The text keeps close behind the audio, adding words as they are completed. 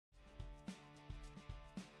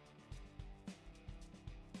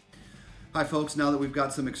Hi folks, now that we've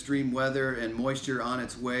got some extreme weather and moisture on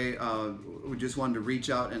its way, we just wanted to reach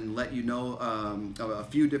out and let you know a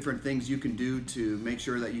few different things you can do to make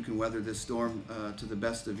sure that you can weather this storm to the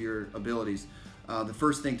best of your abilities. The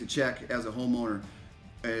first thing to check as a homeowner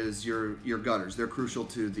is your gutters. They're crucial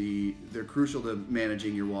to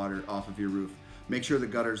managing your water off of your roof. Make sure the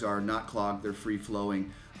gutters are not clogged, they're free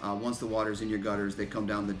flowing. Once the water's in your gutters, they come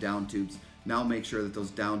down the down tubes. Now make sure that those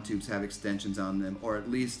down tubes have extensions on them, or at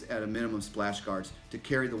least at a minimum splash guards to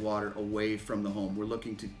carry the water away from the home. We're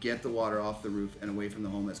looking to get the water off the roof and away from the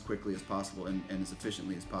home as quickly as possible and as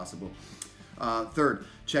efficiently as possible. Third,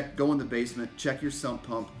 go in the basement, check your sump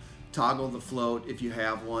pump, toggle the float if you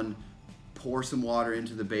have one, pour some water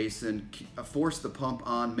into the basin, force the pump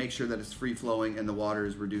on, make sure that it's free flowing and the water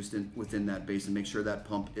is reduced within that basin. Make sure that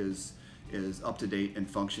pump is up to date and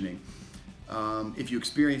functioning. If you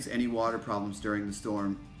experience any water problems during the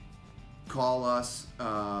storm, call us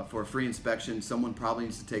for a free inspection. Someone probably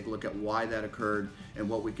needs to take a look at why that occurred and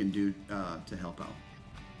what we can do to help out.